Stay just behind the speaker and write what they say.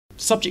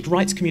Subject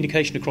rights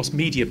communication across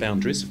media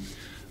boundaries,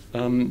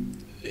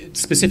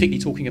 specifically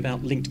talking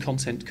about linked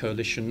content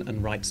coalition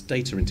and rights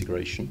data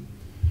integration.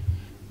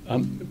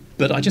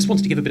 But I just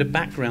wanted to give a bit of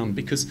background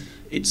because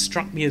it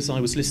struck me as I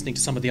was listening to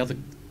some of the other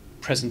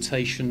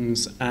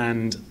presentations,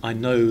 and I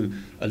know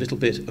a little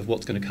bit of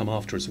what's going to come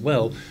after as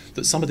well,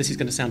 that some of this is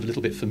going to sound a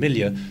little bit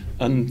familiar,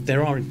 and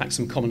there are in fact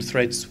some common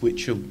threads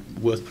which are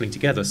worth putting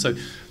together. So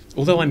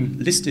although I'm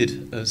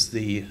listed as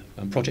the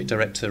project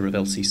director of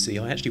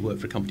LCC, I actually work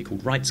for a company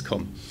called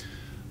RightsCom.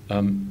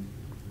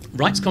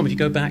 RightsCom, if you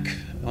go back,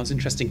 I was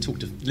interested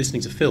in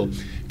listening to Phil,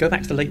 go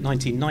back to the late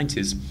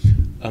 1990s,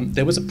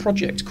 there was a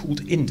project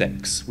called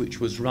Index,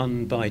 which was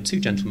run by two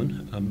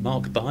gentlemen,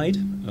 Mark Bide,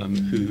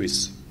 who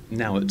is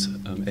now at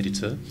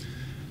editor,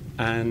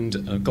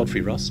 and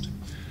Godfrey Rust.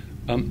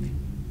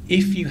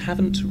 If you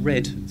haven't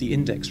read the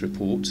Index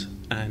report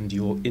and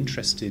you're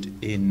interested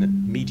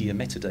in media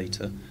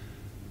metadata,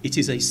 it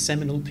is a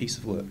seminal piece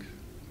of work,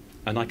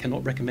 and I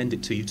cannot recommend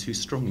it to you too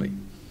strongly.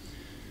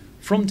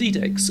 From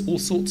DDEX, all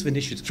sorts of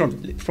initiatives,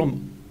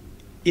 from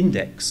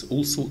Index,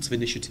 all sorts of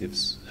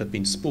initiatives have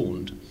been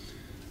spawned.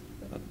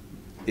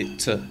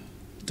 It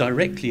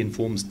directly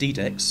informs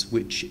DDEX,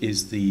 which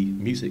is the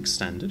music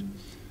standard.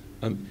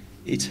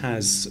 It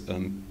has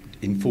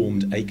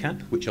informed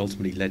ACAP, which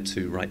ultimately led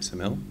to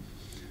RightsML.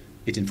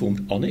 It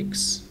informed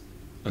Onyx,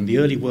 and the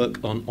early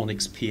work on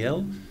Onyx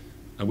PL,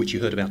 which you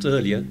heard about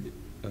earlier,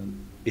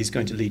 is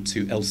going to lead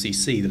to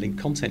LCC, the Linked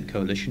Content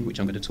Coalition, which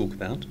I'm going to talk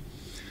about.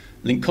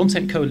 Linked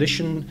Content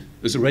Coalition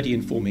is already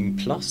informing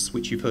Plus,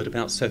 which you've heard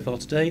about so far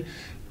today,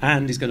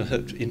 and is going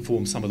to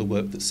inform some of the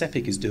work that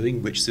CEPIC is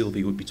doing, which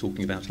Sylvie would be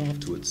talking about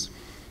afterwards.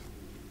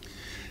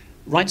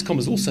 RightsCom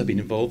has also been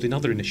involved in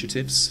other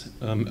initiatives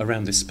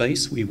around this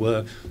space. We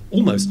were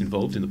almost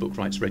involved in the Book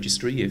Rights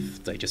Registry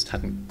if they just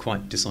hadn't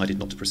quite decided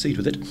not to proceed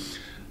with it.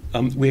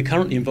 We're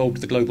currently involved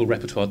with the Global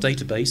Repertoire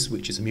Database,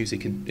 which is a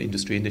music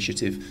industry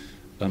initiative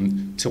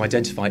to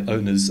identify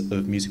owners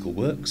of musical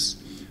works.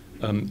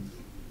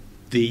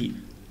 The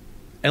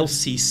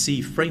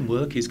LCC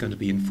framework is going to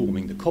be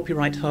informing the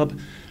Copyright Hub,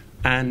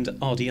 and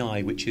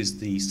RDI, which is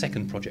the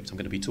second project I'm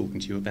going to be talking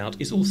to you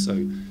about, is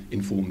also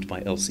informed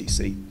by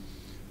LCC.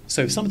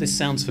 So if some of this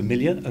sounds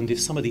familiar, and if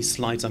some of these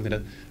slides I'm going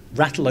to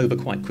rattle over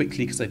quite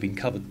quickly because they've been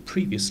covered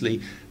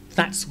previously,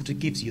 that sort of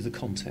gives you the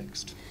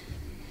context.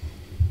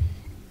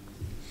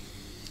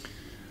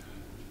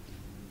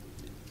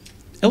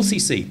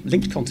 LCC,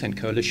 Linked Content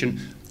Coalition,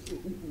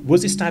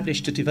 was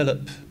established to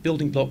develop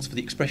building blocks for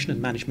the expression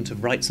and management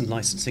of rights and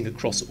licensing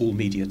across all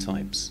media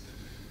types.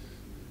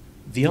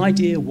 The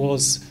idea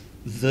was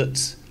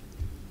that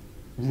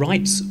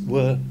rights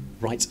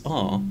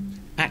are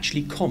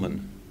actually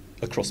common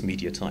across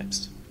media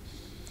types,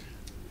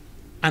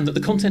 and that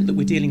the content that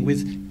we're dealing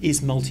with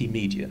is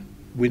multimedia.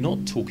 We're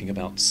not talking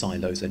about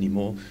silos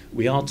anymore.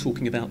 We are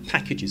talking about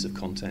packages of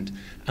content,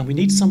 and we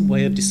need some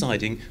way of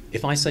deciding,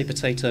 if I say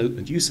potato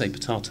and you say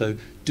potato,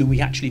 do we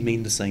actually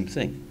mean the same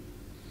thing?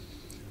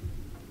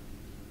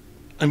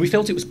 And we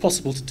felt it was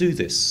possible to do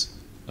this.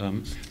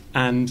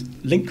 And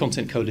Linked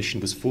Content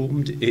Coalition was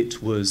formed.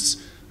 It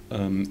was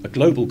a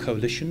global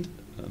coalition,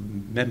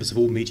 members of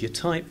all media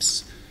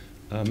types,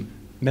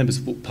 members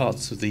of all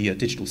parts of the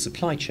digital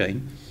supply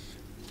chain.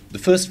 The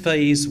first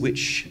phase,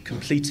 which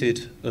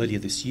completed earlier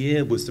this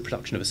year, was the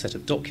production of a set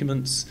of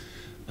documents,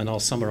 and I'll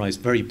summarise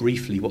very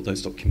briefly what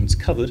those documents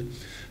covered.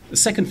 The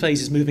second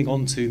phase is moving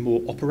on to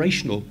more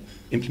operational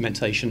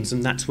implementations,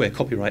 and that's where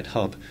Copyright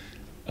Hub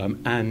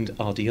and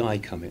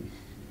RDI come in.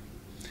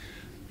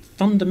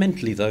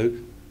 Fundamentally, though,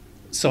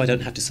 so I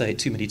don't have to say it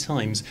too many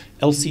times,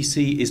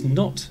 LCC is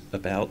not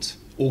about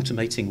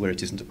automating where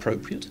it isn't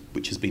appropriate,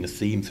 which has been a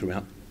theme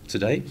throughout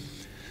today,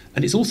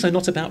 and it's also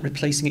not about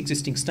replacing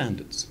existing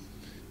standards.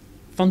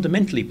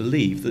 Fundamentally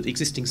believe that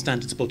existing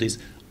standards bodies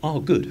are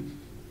good.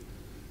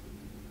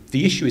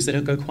 The issue is they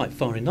don't go quite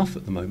far enough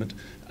at the moment,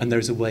 and there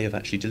is a way of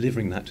actually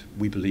delivering that,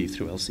 we believe,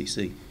 through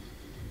LCC.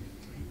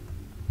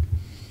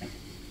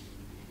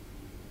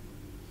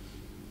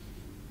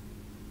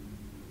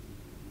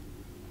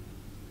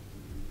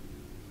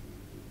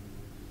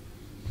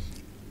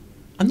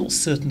 I'm not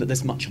certain that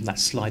there's much on that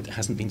slide that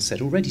hasn't been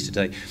said already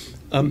today.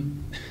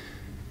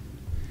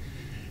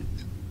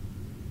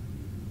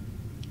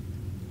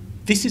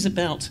 This is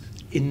about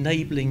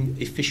enabling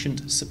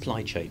efficient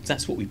supply chains.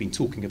 That's what we've been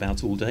talking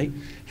about all day.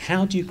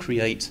 How do you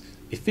create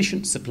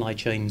efficient supply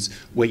chains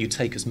where you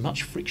take as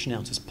much friction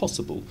out as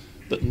possible,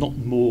 but not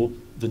more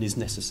than is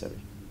necessary?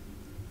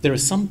 There are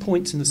some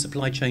points in the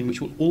supply chain which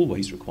will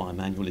always require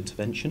manual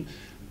intervention,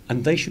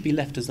 and they should be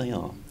left as they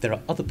are. There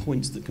are other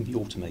points that can be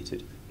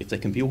automated. If they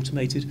can be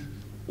automated,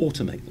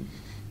 automate them.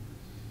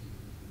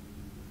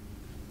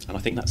 And I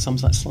think that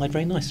sums that slide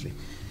very nicely.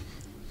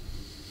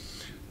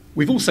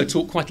 We've also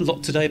talked quite a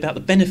lot today about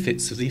the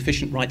benefits of the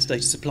efficient rights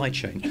data supply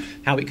chain,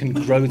 how it can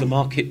grow the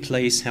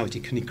marketplace, how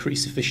it can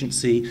increase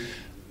efficiency.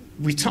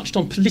 We touched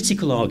on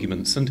political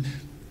arguments, and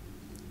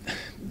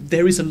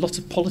there is a lot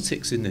of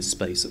politics in this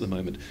space at the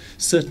moment.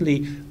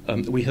 Certainly,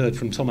 we heard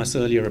from Thomas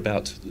earlier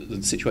about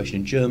the situation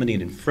in Germany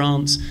and in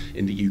France.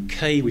 In the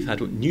UK, we've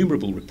had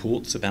innumerable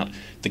reports about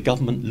the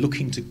government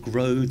looking to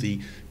grow the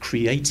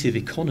creative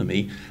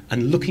economy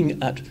and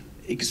looking at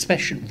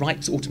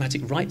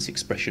automatic rights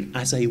expression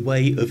as a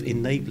way of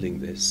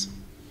enabling this.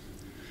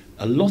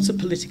 A lot of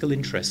political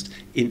interest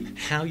in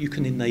how you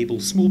can enable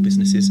small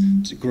businesses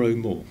to grow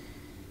more.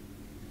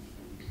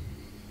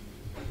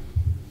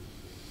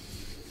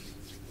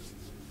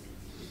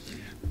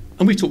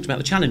 And we've talked about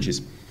the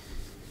challenges.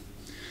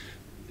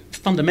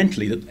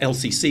 Fundamentally, what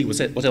LCC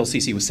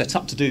was set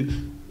up to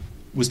do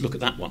was look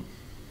at that one.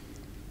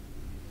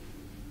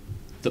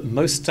 That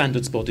most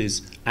standards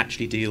bodies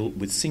actually deal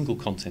with single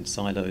content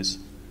silos,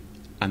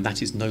 and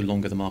that is no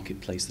longer the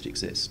marketplace that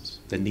exists.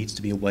 There needs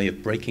to be a way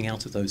of breaking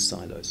out of those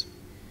silos.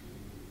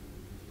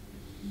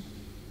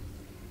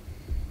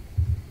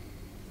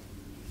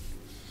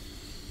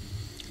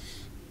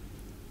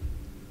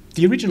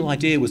 The original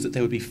idea was that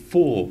there would be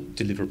 4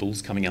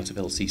 deliverables coming out of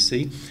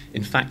LCC.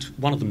 In fact,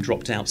 one of them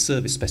dropped out.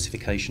 Service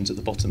specifications at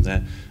the bottom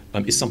there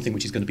is something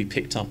which is going to be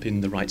picked up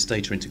in the Rights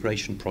Data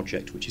Integration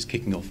project, which is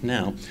kicking off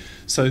now.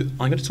 So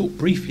I'm going to talk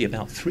briefly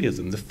about 3 of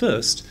them. The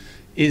first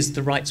is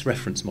the rights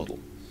reference model.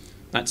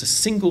 That's a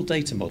single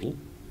data model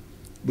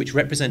which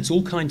represents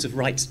all kinds of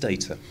rights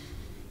data.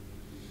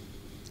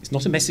 It's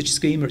not a message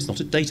schema, it's not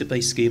a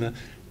database schema,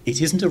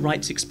 it isn't a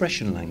rights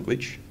expression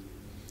language.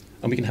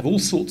 And we can have all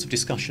sorts of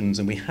discussions,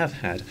 and we have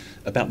had,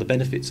 about the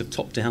benefits of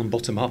top-down,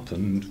 bottom-up,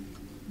 and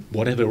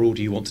whatever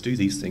order you want to do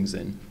these things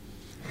in.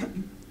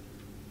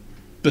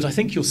 But I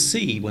think you'll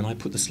see, when I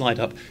put the slide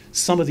up,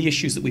 some of the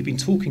issues that we've been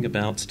talking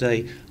about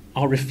today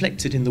are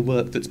reflected in the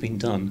work that's been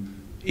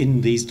done in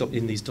these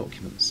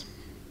documents.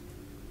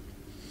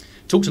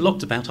 Talked a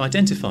lot about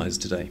identifiers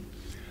today,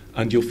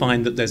 and you'll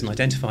find that there's an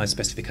identifier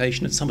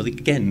specification, and some of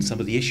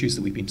the issues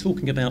that we've been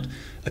talking about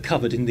are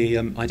covered in the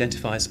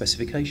identifier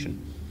specification.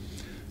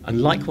 And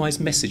likewise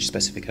message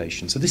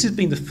specification. So this has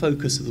been the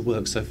focus of the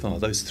work so far,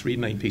 those 3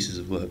 main pieces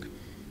of work.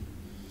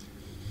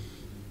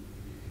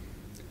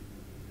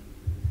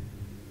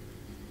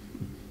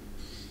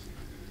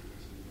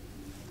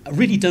 I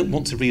really don't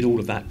want to read all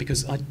of that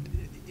because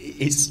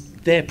it's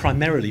there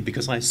primarily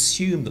because I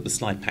assume that the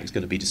slide pack is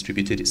going to be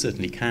distributed. It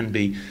certainly can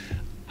be,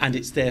 and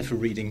it's there for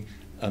reading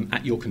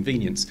at your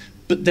convenience.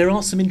 But there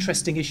are some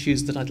interesting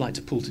issues that I'd like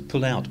to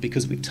pull out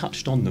because we've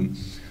touched on them.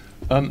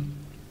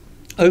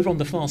 Over on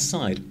the far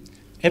side,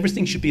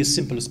 everything should be as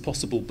simple as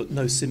possible, but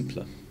no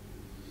simpler.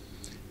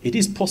 It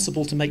is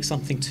possible to make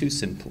something too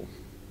simple.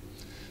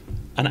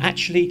 And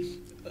actually,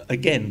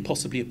 again,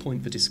 possibly a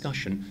point for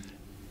discussion,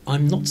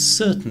 I'm not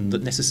certain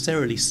that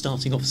necessarily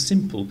starting off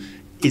simple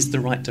is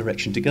the right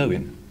direction to go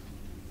in.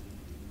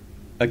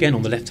 Again,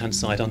 on the left-hand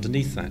side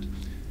underneath that,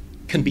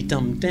 can be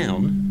dumbed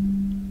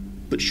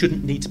down, but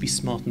shouldn't need to be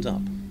smartened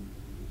up.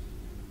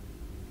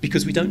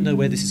 Because we don't know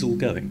where this is all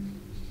going.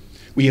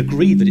 We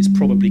agree that it's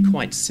probably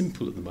quite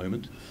simple at the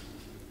moment,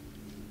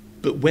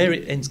 but where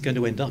it's going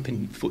to end up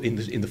in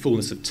the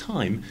fullness of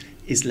time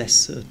is less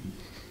certain.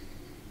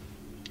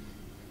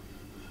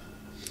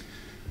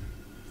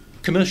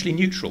 Commercially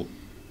neutral.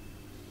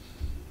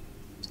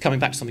 Coming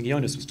back to something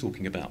Jonas was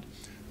talking about.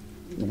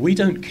 We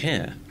don't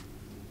care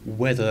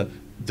whether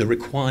the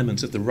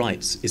requirement of the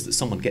rights is that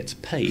someone gets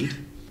paid,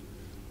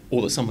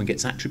 or that someone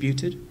gets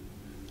attributed,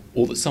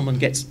 or that someone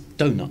gets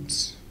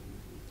donuts.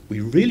 We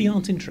really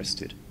aren't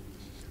interested.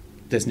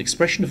 There's an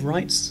expression of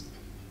rights,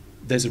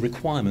 there's a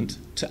requirement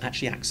to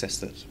actually access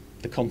that,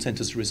 the content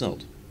as a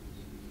result.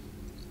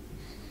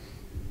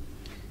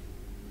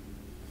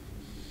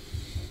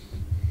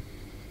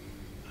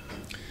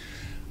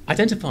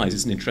 Identifiers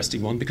is an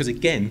interesting one because,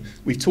 again,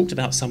 we've talked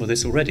about some of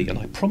this already, and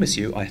I promise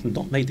you I have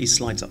not made these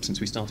slides up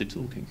since we started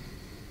talking.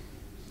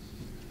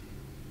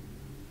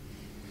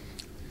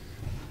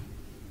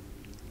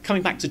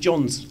 Coming back to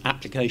John's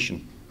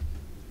application,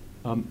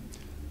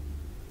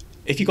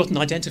 if you've got an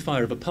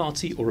identifier of a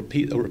party or a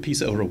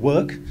piece or a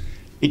work,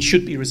 it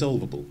should be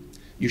resolvable.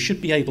 You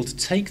should be able to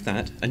take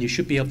that and you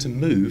should be able to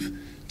move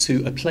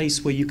to a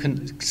place where you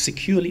can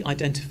securely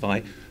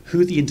identify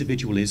who the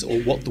individual is or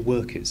what the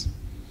work is.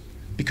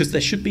 Because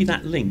there should be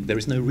that link. There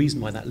is no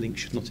reason why that link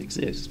should not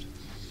exist.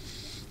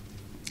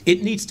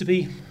 It needs to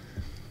be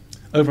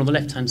over on the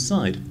left-hand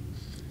side.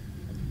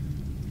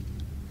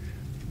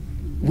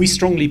 We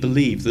strongly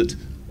believe that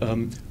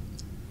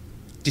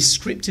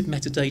descriptive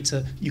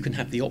metadata, you can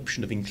have the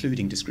option of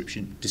including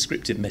descriptive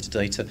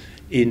metadata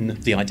in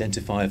the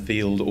identifier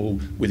field or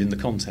within the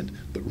content.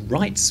 But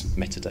rights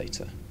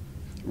metadata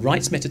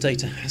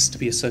has to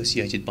be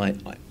associated by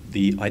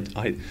the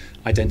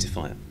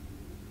identifier.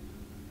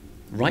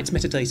 Rights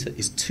metadata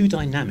is too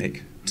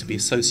dynamic to be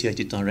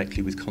associated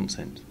directly with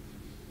content.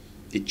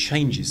 It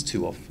changes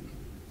too often.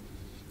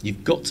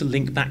 You've got to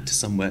link back to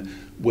somewhere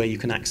where you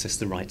can access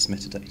the rights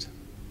metadata.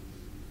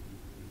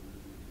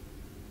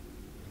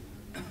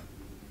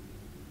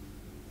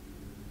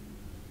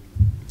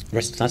 The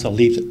rest of that I'll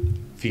leave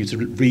for you to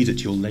read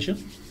at your leisure.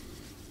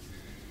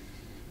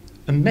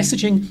 And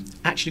messaging,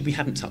 actually, we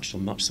haven't touched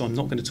on much, so I'm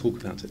not going to talk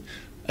about it.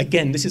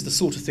 Again, this is the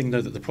sort of thing, though,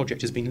 that the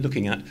project has been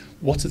looking at.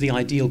 What are the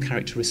ideal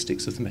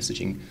characteristics of the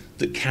messaging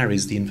that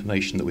carries the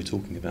information that we're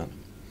talking about?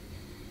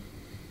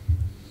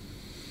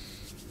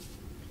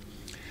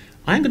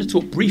 I am going to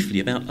talk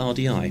briefly about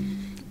RDI.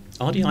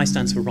 RDI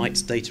stands for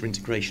Rights Data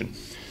Integration.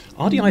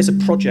 RDI is a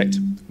project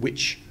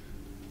which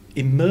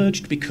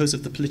emerged because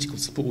of the political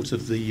support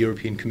of the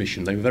European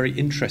Commission. They were very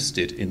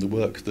interested in the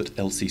work that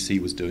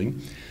LCC was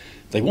doing.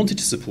 They wanted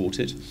to support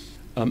it,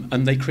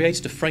 and they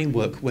created a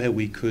framework where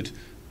we could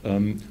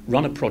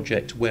run a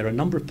project where a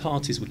number of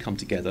parties would come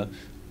together,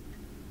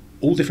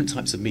 all different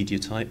types of media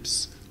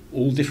types,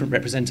 all different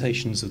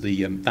representations of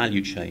the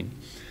value chain,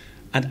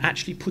 and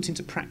actually put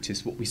into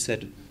practice what we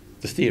said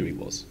the theory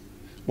was.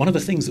 One of the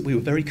things that we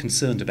were very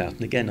concerned about,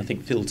 and again I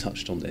think Phil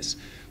touched on this,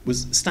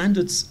 was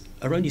standards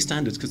are only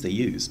standards because they're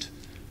used.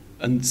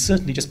 And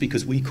certainly just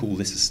because we call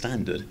this a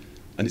standard,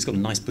 and it's got a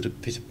nice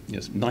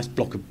nice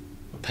block of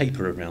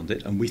paper around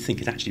it, and we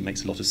think it actually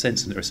makes a lot of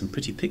sense, and there are some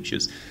pretty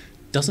pictures,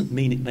 doesn't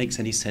mean it makes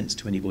any sense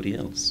to anybody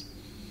else.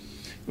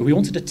 But we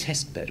wanted a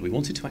test bed. We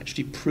wanted to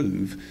actually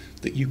prove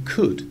that you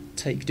could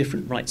take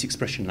different rights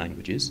expression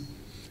languages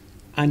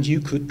and you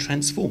could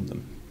transform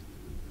them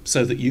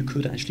so that you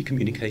could actually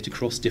communicate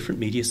across different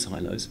media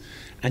silos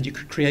and you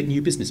could create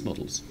new business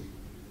models.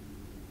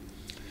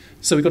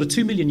 So we've got a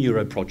 €2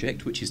 million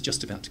project, which is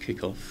just about to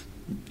kick off.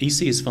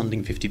 EC is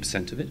funding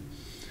 50% of it.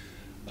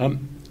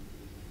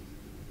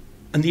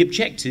 And the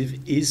objective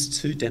is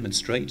to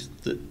demonstrate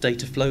that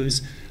data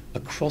flows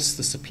across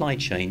the supply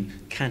chain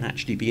can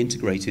actually be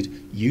integrated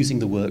using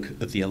the work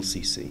of the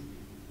LCC.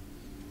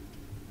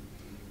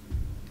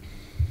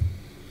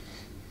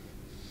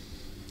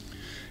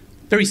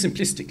 Very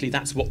simplistically,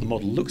 that's what the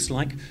model looks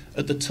like.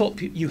 At the top,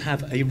 you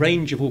have a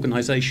range of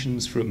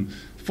organisations from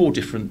 4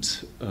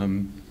 different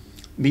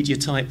media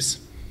types.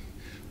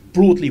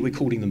 Broadly, we're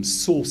calling them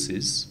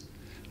sources.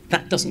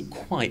 That doesn't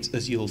quite,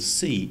 as you'll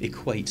see,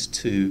 equate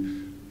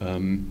to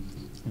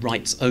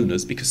rights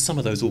owners, because some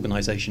of those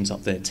organisations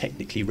up there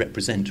technically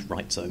represent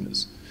rights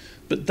owners.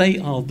 But they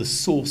are the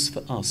source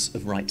for us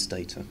of rights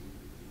data.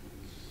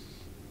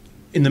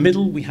 In the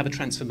middle, we have a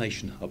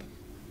transformation hub,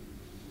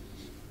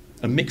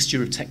 a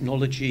mixture of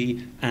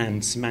technology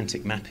and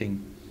semantic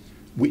mapping,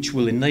 which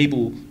will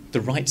enable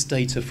the rights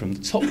data from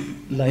the top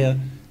layer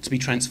to be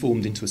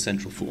transformed into a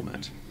central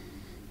format.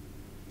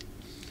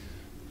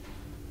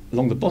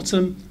 Along the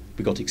bottom,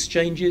 we've got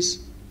exchanges,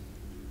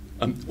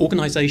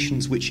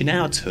 organisations which in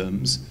our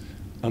terms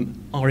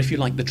are, if you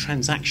like, the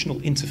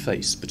transactional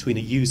interface between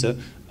a user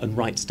and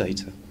rights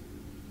data.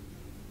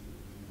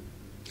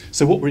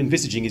 So what we're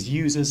envisaging is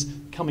users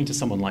coming to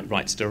someone like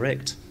Rights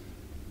Direct,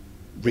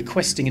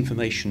 requesting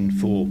information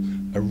for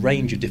a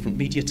range of different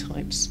media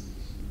types,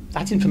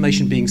 that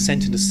information being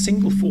sent in a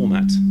single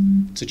format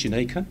to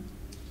Janeka,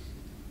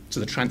 to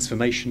the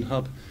transformation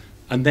hub,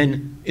 and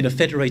then in a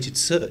federated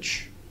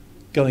search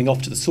going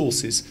off to the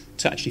sources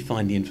to actually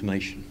find the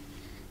information.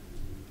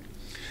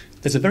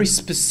 There's a very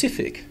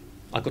specific,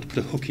 I've got to put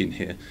a hook in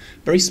here,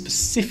 very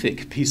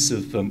specific piece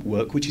of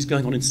work which is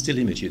going on in still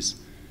images,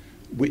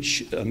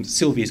 which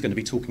Sylvia is going to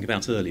be talking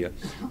about earlier,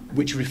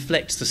 which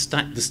reflects the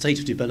state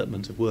of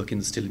development of work in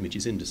the still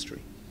images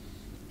industry.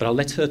 But I'll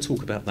let her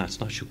talk about that,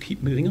 and I shall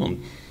keep moving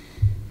on.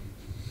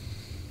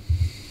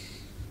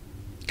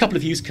 A couple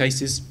of use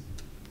cases,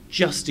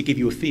 just to give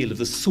you a feel of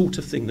the sort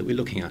of thing that we're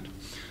looking at.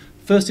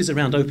 First is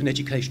around open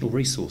educational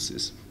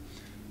resources.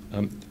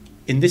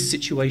 In this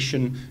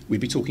situation,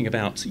 we'd be talking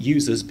about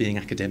users being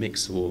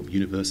academics or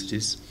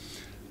universities,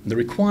 and the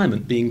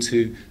requirement being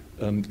to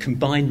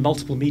combine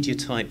multiple media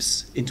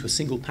types into a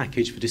single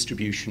package for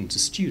distribution to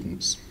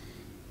students.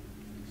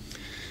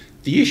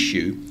 The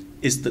issue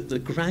is that the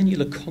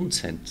granular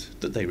content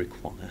that they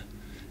require,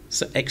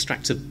 so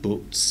extracts of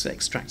books,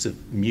 extracts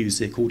of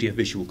music,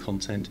 audiovisual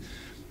content,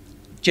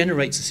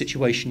 generates a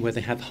situation where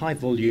they have high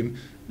volume,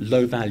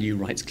 low value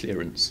rights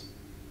clearance,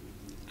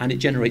 and it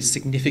generates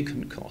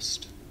significant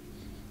cost.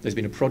 There's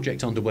been a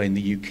project underway in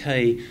the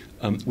UK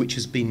which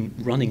has been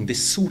running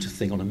this sort of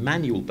thing on a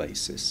manual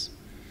basis,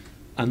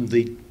 and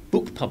the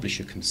book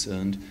publisher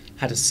concerned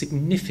had a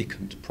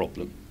significant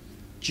problem,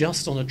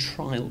 just on a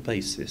trial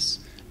basis,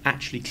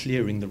 actually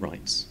clearing the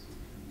rights.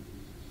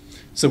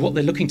 So what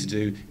they're looking to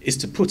do is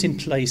to put in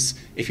place,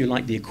 if you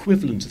like, the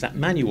equivalent of that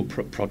manual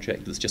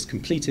project that's just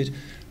completed,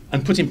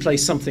 and put in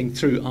place something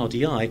through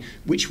RDI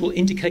which will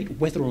indicate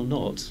whether or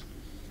not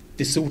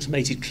this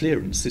automated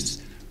clearance,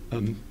 this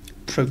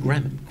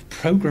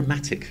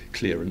programmatic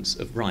clearance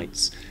of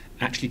rights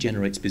actually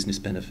generates business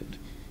benefit.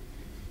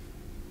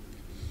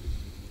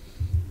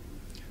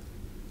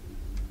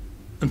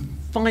 And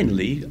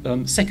finally,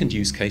 second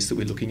use case that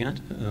we're looking at,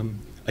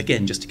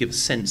 again, just to give a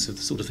sense of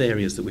the sort of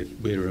areas that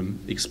we're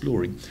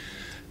exploring.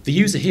 The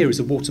user here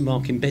is a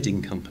watermark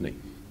embedding company.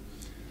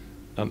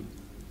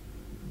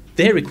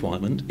 Their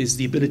requirement is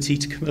the ability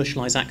to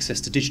commercialise access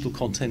to digital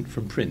content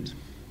from print.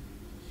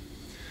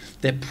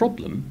 Their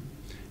problem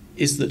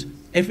is that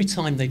every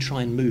time they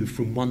try and move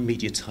from one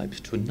media type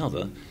to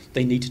another,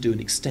 they need to do an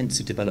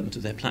extensive development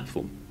of their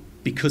platform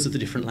because of the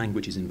different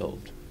languages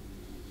involved.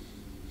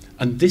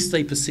 And this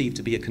they perceive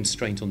to be a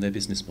constraint on their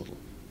business model.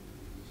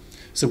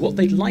 So what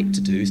they'd like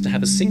to do is to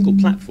have a single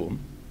platform,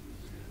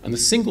 and the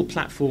single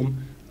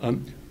platform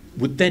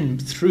would then,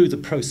 through the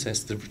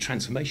process, the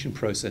transformation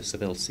process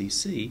of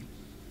LCC,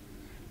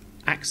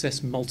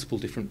 access multiple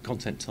different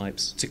content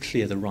types to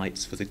clear the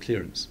rights for the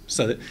clearance.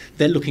 So that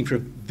they're looking for a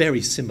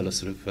very similar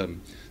sort of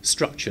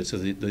structure to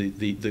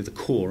the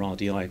core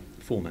RDI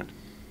format.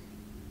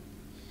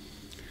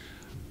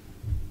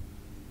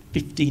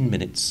 15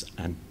 minutes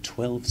and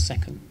 12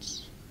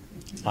 seconds.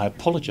 I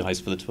apologise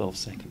for the 12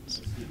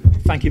 seconds.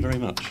 Thank you very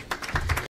much.